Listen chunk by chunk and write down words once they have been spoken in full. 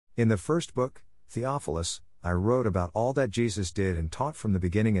In the first book, Theophilus, I wrote about all that Jesus did and taught from the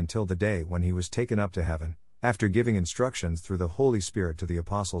beginning until the day when he was taken up to heaven, after giving instructions through the Holy Spirit to the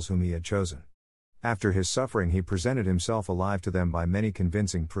apostles whom he had chosen. After his suffering he presented himself alive to them by many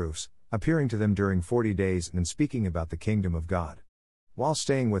convincing proofs, appearing to them during 40 days and speaking about the kingdom of God. While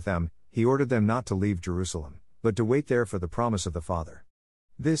staying with them, he ordered them not to leave Jerusalem, but to wait there for the promise of the Father.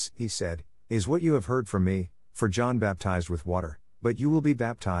 "This," he said, "is what you have heard from me, for John baptized with water, but you will be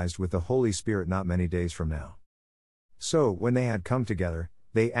baptized with the Holy Spirit not many days from now." So, when they had come together,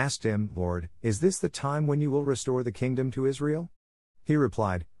 they asked him, "Lord, is this the time when you will restore the kingdom to Israel?" He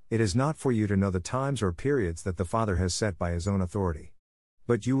replied, "It is not for you to know the times or periods that the Father has set by his own authority.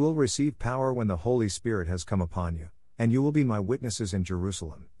 But you will receive power when the Holy Spirit has come upon you, and you will be my witnesses in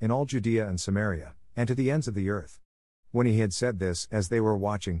Jerusalem, in all Judea and Samaria, and to the ends of the earth." When he had said this, as they were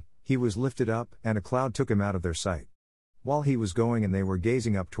watching, he was lifted up, and a cloud took him out of their sight. While he was going and they were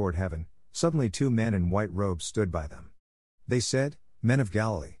gazing up toward heaven, suddenly 2 men in white robes stood by them. They said, "Men of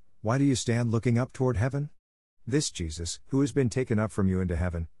Galilee, why do you stand looking up toward heaven? This Jesus, who has been taken up from you into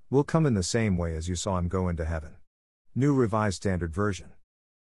heaven, will come in the same way as you saw him go into heaven." New Revised Standard Version.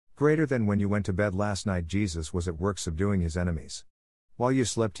 Greater than when you went to bed last night, Jesus was at work subduing his enemies. While you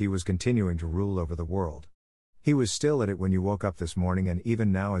slept, he was continuing to rule over the world. He was still at it when you woke up this morning and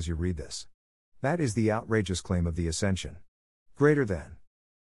even now as you read this. That is the outrageous claim of the ascension. Greater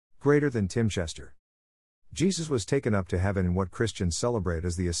than Tim Chester. Jesus was taken up to heaven in what Christians celebrate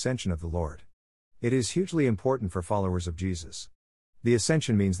as the ascension of the Lord. It is hugely important for followers of Jesus. The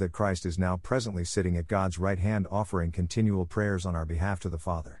ascension means that Christ is now presently sitting at God's right hand offering continual prayers on our behalf to the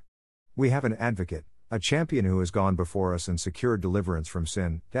Father. We have an advocate, a champion who has gone before us and secured deliverance from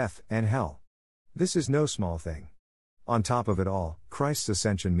sin, death, and hell. This is no small thing. On top of it all, Christ's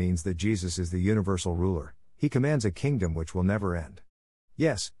ascension means that Jesus is the universal ruler. He commands a kingdom which will never end.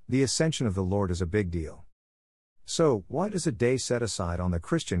 Yes, the ascension of the Lord is a big deal. So, why does a day set aside on the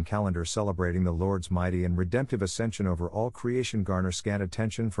Christian calendar celebrating the Lord's mighty and redemptive ascension over all creation garner scant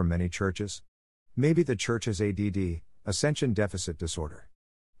attention from many churches? Maybe the church has ADD, Ascension Deficit Disorder.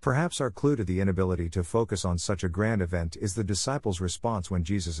 Perhaps our clue to the inability to focus on such a grand event is the disciples' response when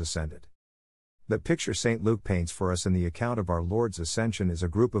Jesus ascended. The picture St. Luke paints for us in the account of our Lord's ascension is a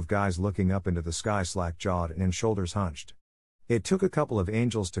group of guys looking up into the sky slack-jawed and shoulders hunched. It took a couple of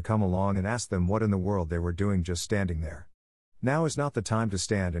angels to come along and ask them what in the world they were doing just standing there. "Now is not the time to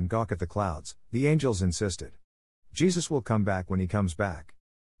stand and gawk at the clouds," the angels insisted. "Jesus will come back when he comes back.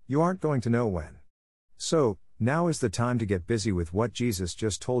 You aren't going to know when. So, now is the time to get busy with what Jesus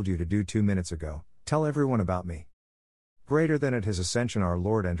just told you to do 2 minutes ago, tell everyone about me." Greater than at his ascension our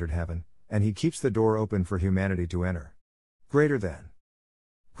Lord entered heaven, and he keeps the door open for humanity to enter. Greater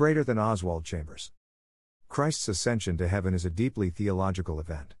than Oswald Chambers. Christ's ascension to heaven is a deeply theological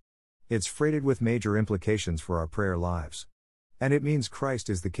event. It's freighted with major implications for our prayer lives. And it means Christ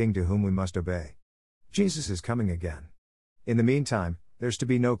is the King to whom we must obey. Jesus is coming again. In the meantime, there's to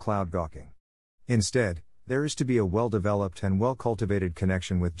be no cloud gawking. Instead, there is to be a well-developed and well-cultivated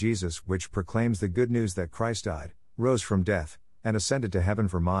connection with Jesus which proclaims the good news that Christ died, rose from death, and ascended to heaven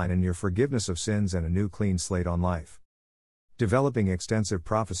for mine and your forgiveness of sins and a new clean slate on life. Developing extensive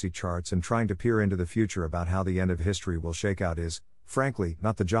prophecy charts and trying to peer into the future about how the end of history will shake out is, frankly,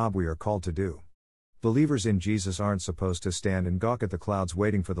 not the job we are called to do. Believers in Jesus aren't supposed to stand and gawk at the clouds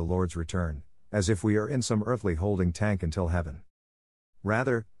waiting for the Lord's return, as if we are in some earthly holding tank until heaven.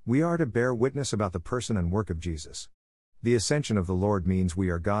 Rather, we are to bear witness about the person and work of Jesus. The ascension of the Lord means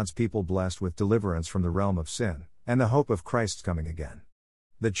we are God's people blessed with deliverance from the realm of sin, and the hope of Christ's coming again.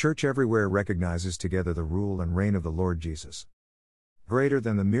 The Church everywhere recognizes together the rule and reign of the Lord Jesus. Greater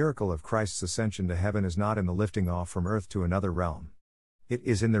than the miracle of Christ's ascension to heaven is not in the lifting off from earth to another realm. It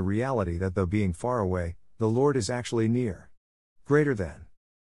is in the reality that though being far away, the Lord is actually near. Greater than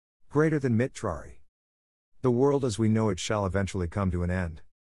Mitrari. The world as we know it shall eventually come to an end.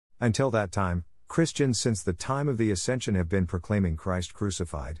 Until that time, Christians since the time of the ascension have been proclaiming Christ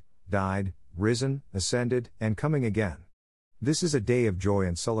crucified, died, risen, ascended, and coming again. This is a day of joy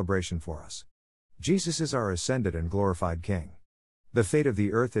and celebration for us. Jesus is our ascended and glorified King. The fate of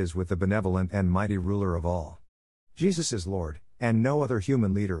the earth is with the benevolent and mighty ruler of all. Jesus is Lord, and no other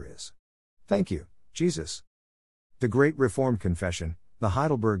human leader is. Thank you, Jesus. The Great Reformed Confession, the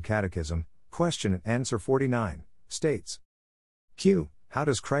Heidelberg Catechism, Question and Answer 49, states: Q. How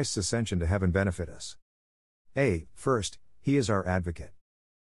does Christ's ascension to heaven benefit us? A. First, he is our advocate.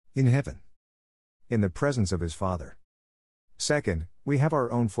 In heaven. In the presence of his Father. Second, we have our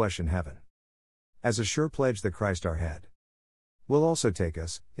own flesh in heaven. As a sure pledge that Christ our head will also take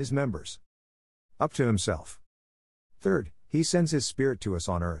us, his members, up to himself. Third, He sends His Spirit to us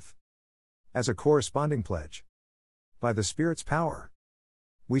on earth. As a corresponding pledge. By the Spirit's power.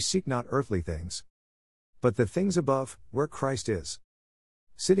 We seek not earthly things, but the things above, where Christ is,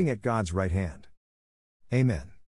 sitting at God's right hand. Amen.